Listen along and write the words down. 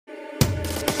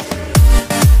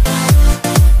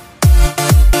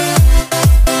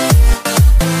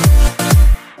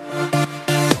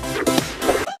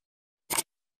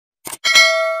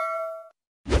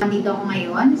nandito ako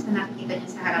ngayon. So nakikita niyo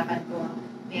sa harapan ko,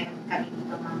 meron kami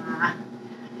dito mga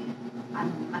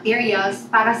materials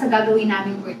para sa gagawin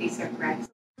naming birthday surprise.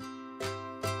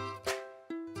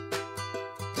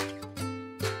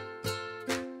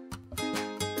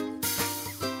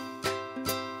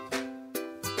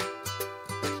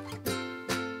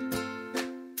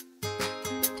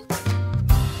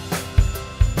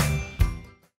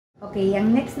 Okay,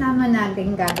 ang next naman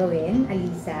natin gagawin,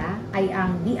 Alisa, ay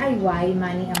ang DIY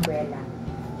money umbrella.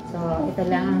 So,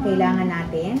 ito lang ang kailangan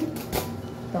natin.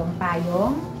 Itong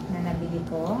payong na nabili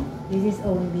ko. This is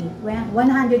only 120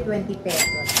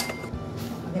 pesos.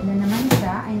 Maganda naman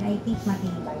siya, and I think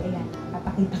matibay. Ayan,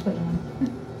 papakita ko yun.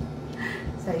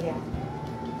 So, yan.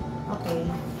 Okay.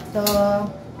 So,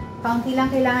 kaunti lang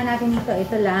kailangan natin ito.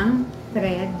 Ito lang,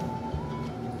 thread.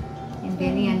 And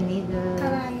then, yan, needle.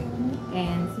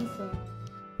 And scissors.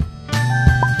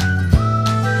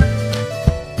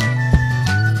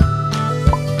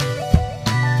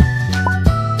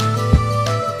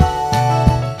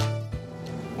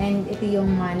 And ito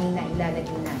yung money na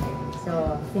ilalagay natin.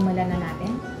 So, simulan na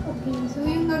natin. Okay, so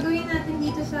yung gagawin natin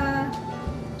dito sa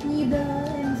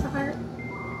needle and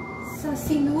sa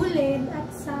sinulid at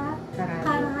sa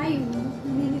karayo.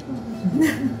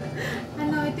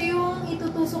 Ito yung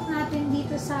itutusok natin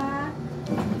dito sa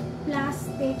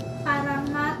plastic para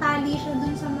matali siya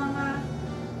dun sa mga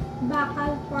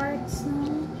bakal parts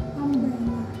ng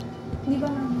umbrella. Di ba,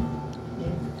 mama?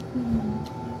 Yes.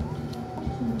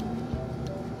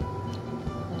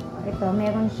 So, ito,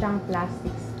 meron siyang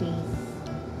plastic space.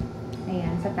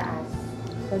 Ayan, sa taas.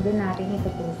 So, dun natin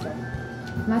itutusok.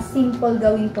 Mas simple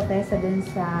gawin ko kaysa dun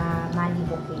sa money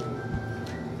bouquet.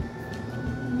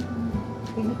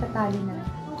 Hindi tatali na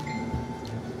lang.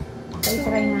 So,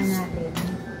 try na natin.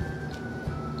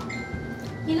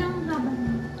 Ilang haba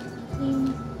na?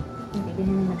 Hindi,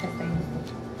 ganyan na matastay nito.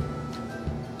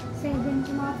 7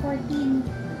 to mga 14.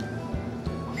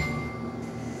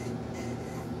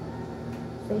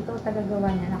 So, ikaw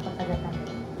tagagawa niya, ako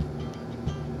taga-tabi.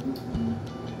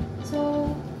 So,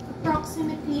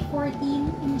 approximately 14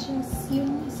 inches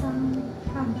yung isang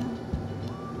haba.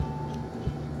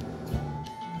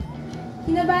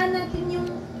 Hinabahan natin yung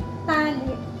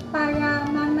tali para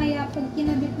mamaya pag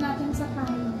kinabit natin sa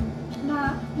kain,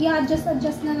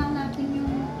 i-adjust na lang natin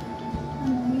yung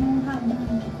haba.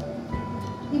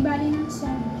 Di bali ng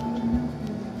sabi.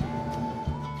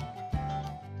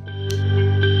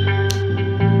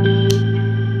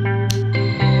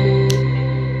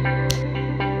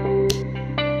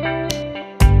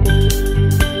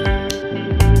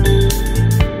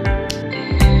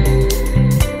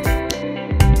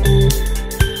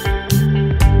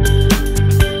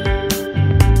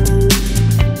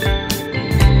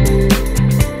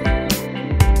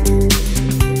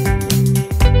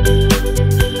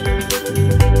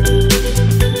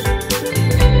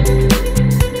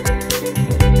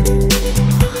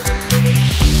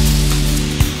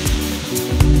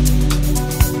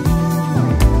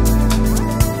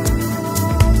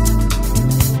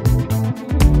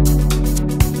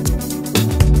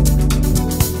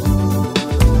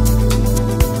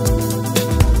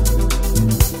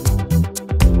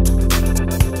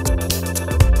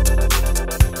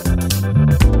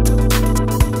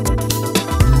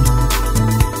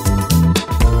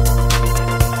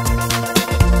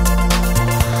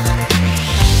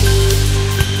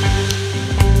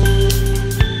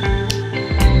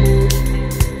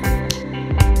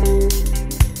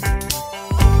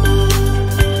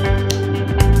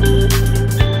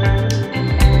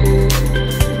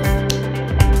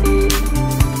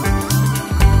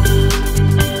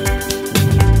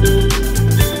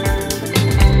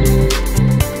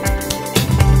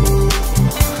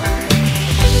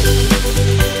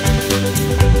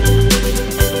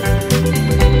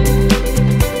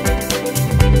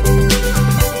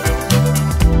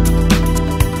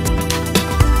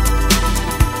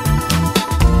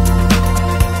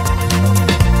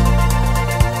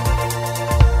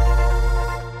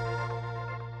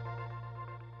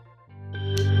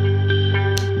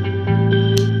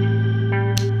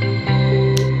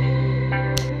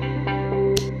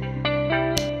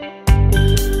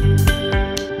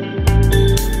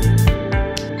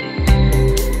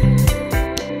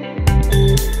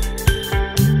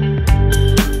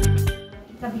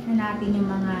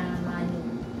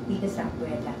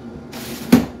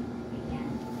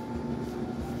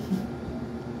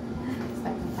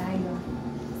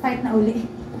 Start na uli.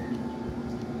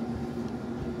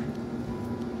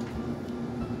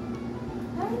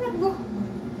 Ay, nagbo.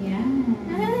 Yan.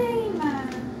 Ay,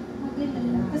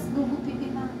 magaling. Tapos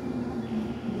gugupitin natin.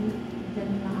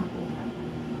 Ganun lang ako.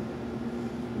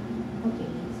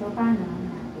 So, paano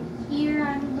natin?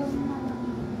 I-random na lang.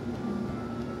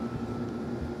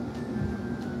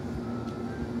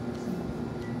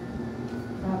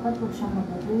 Dapat huwag siyang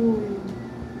maguhul.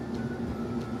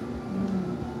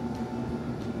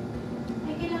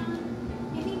 Ay, kailangan,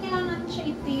 I think kailangan natin siya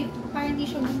i-tape para hindi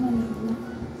siya gumalaw.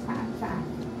 Saan? Saan?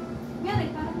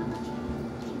 Gari, parang siya.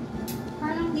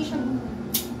 Parang hindi siya gumalaw.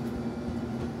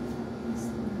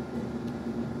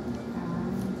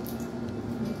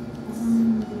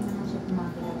 Hindi naman siya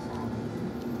gumagalaw sa atin.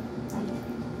 Ay.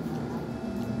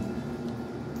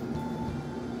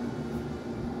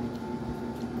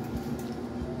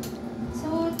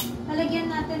 So, lalagyan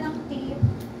natin ng tape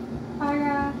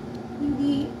para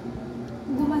hindi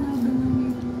gumanaw-ganaw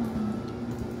yung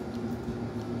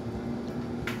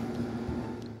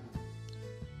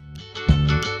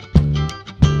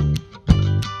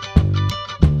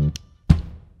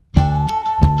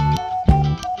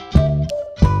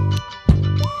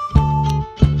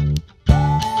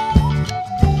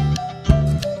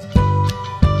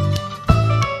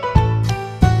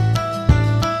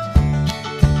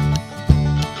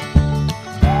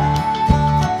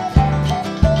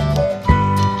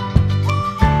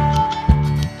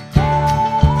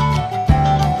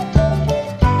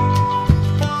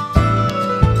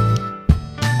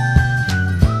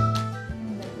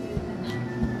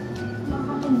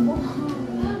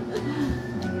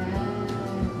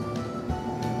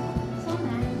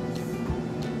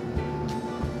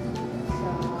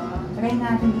Try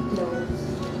natin i-close.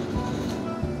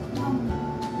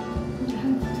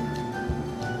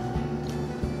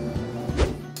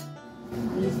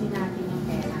 Alisin natin yung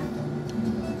pera.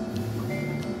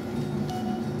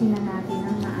 Tingnan natin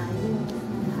ang maayos.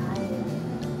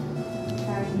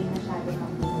 Para hindi masyado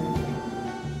mag-buhol.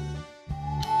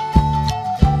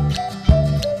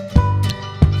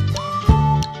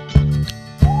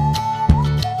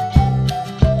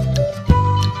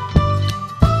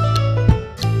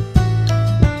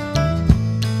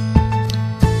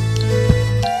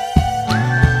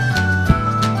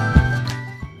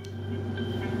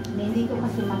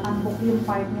 Yung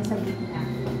part niya sa gitna.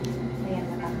 Ayan,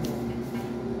 natambok.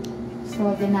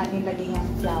 So, dyan natin lagay yung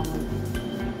flower.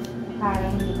 Para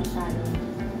hindi masyado.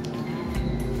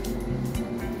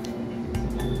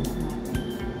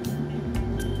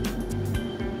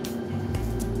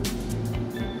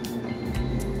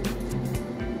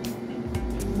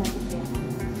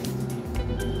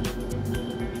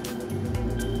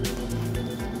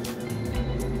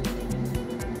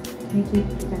 May tweet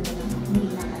ka na lang.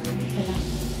 Hindi na kayo.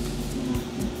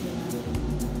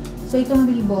 So, itong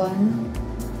ribbon,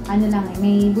 ano lang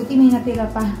may buti may natira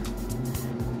pa.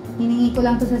 Hiningi ko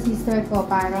lang to sa sister ko,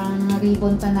 parang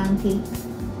ribbon pa ng cake.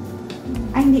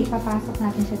 Ay, hindi, ipapasok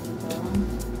natin siya dito.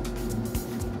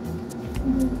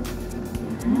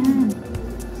 Yan.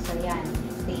 So, yan.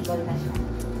 Stable na siya.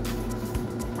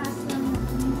 pass lang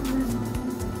natin.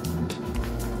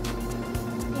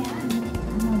 Yan.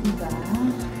 Ano, diba?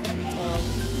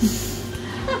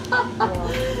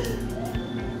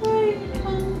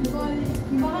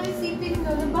 Baka isipin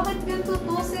ko, bakit ganito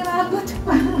to? Sirado to.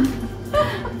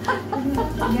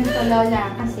 Ganito, Lola,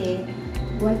 kasi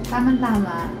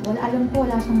tamang-tama, alam ko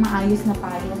wala siyang maayos na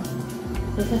payong.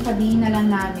 So, sasabihin na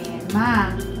lang namin,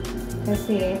 Ma,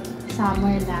 kasi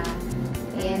summer na,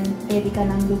 and pwede ka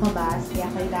nang lumabas,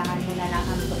 kaya kailangan mo na ng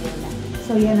umbrella.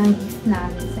 So, yan ang gift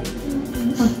namin sa iyo.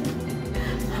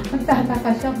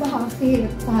 Magtataka siya, bakit?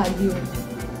 Payong.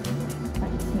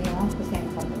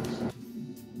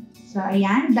 So,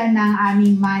 ayan, done ang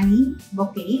aming money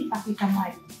bouquet. Pakita mo,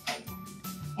 Alisa.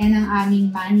 And ang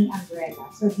aming money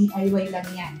umbrella. So, DIY lang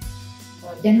yan.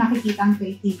 So, dyan makikita ang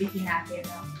creativity natin.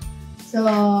 No? So,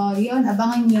 yun,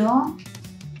 abangan nyo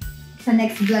sa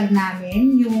next vlog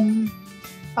namin yung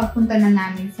pagpunta na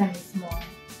namin sa mismo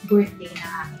birthday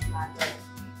ng aking mother.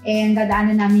 And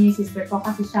dadaanan namin yung sister ko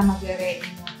kasi siya magre-ready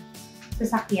ng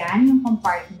sasakyan, yung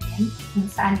compartment,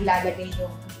 kung saan ilalagay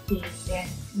yung cake and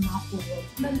yung mga pulo.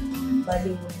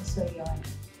 Balloon. So, yun.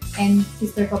 And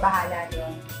sister ko bahala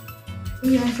yun. So,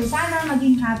 yun. So, sana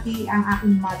maging happy ang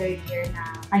aking mother dear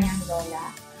na kanyang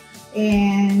lola.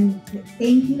 And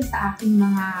thank you sa aking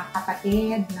mga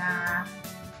kapatid na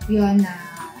yun na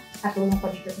katulong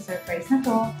ko dito sa surprise na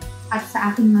to. At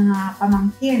sa aking mga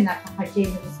pamangkin na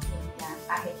kaka-generous po niya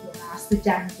kahit yung mga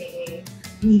estudyante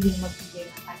willing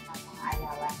magbigay ng kanyang mga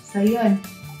alawan. So, yun.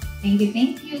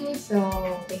 Thank you. So,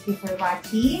 thank you for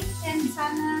watching. And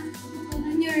sana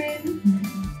matutunan nyo rin.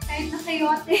 Kahit na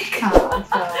chaotic.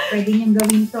 So, pwede niyong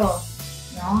gawin to.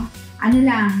 No? Ano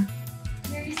lang.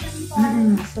 Very simple.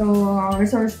 So,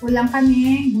 resourceful lang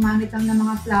kami. Gumamit lang ng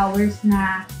mga flowers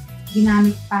na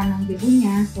ginamit pa ng debo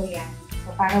niya. So, yan.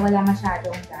 So, para wala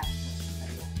masyadong gastos.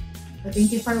 So,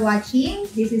 thank you for watching.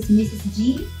 This is Mrs.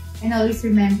 G. And always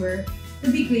remember to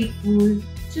be grateful,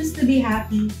 choose to be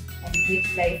happy, and live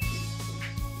life.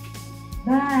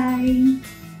 Bye!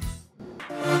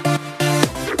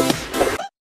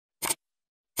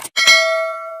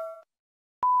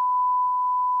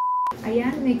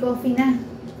 Ayan, may coffee na.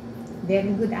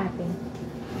 Very good, ate.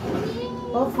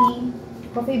 Coffee.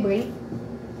 Coffee break.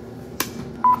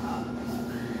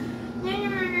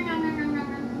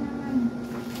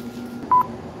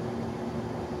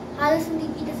 Halos hindi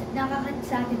kita nakakanta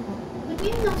sa akin po. Ba't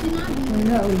yun lang sinabi?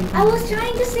 Wala, ulit. I was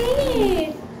trying to say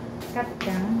it! Cut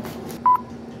ka.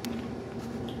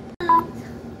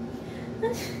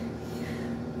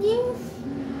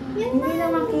 Hindi na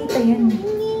makita yan.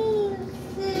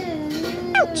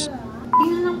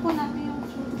 Tingnan lang po natin yung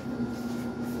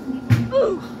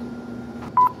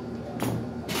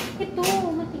ito,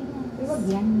 matigas. Huwag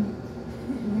yan.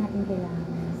 Hindi natin kailangan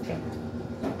ng step.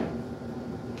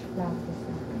 Lapos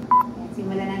na. Ayan,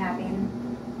 simulan na natin.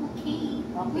 Okay.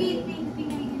 Okay. Wait.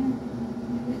 Tingnan natin.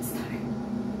 Let's start.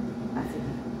 Ah,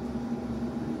 sige.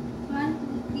 1,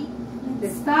 2, 3.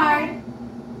 Let's start!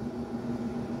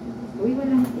 Uy,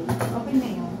 walang tape. Okay na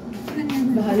yun.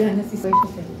 Bahala na si Sir sa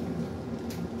dito.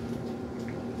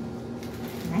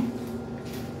 Nice.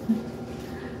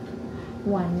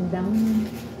 Wandang.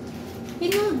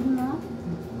 Pinood mo?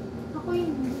 Ako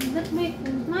yun. Ba't ba ito?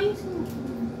 Mayos mo.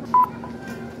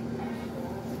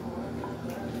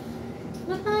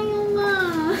 Ba't tayo nga?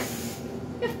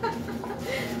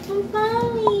 Ang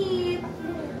pangit.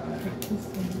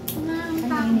 Ang Ay,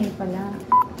 pangit. hindi pala.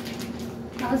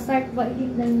 I'll start by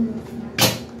it then.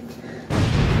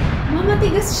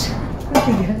 Mamatigas siya.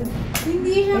 Matigas.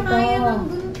 Hindi siya Ito. kaya ng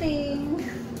gunting.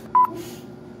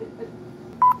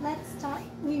 Let's start.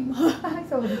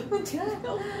 Sorry.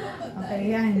 Okay,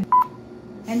 yan.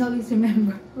 And always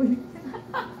remember.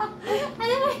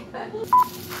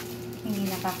 Hindi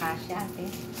nakakasya, ate.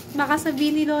 Baka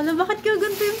sabihin ni Lola, bakit ka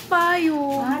ganito yung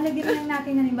payo? Lagyan lang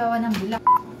natin halimbawa ng bulak.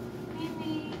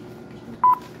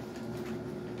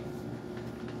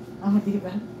 Oh, diba?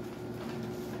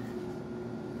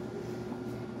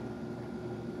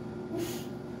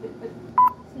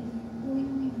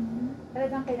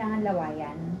 Talagang kailangan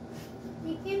lawayan.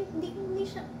 Hindi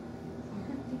siya.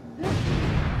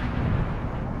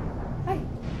 Ay!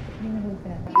 Hindi na huwag ka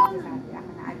na. Ikaw na.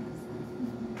 Ako na alis.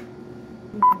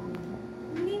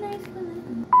 Hindi nice ko na.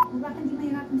 Bakit hindi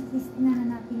mahirapan sa Sistine na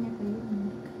hanapin niya ko yun?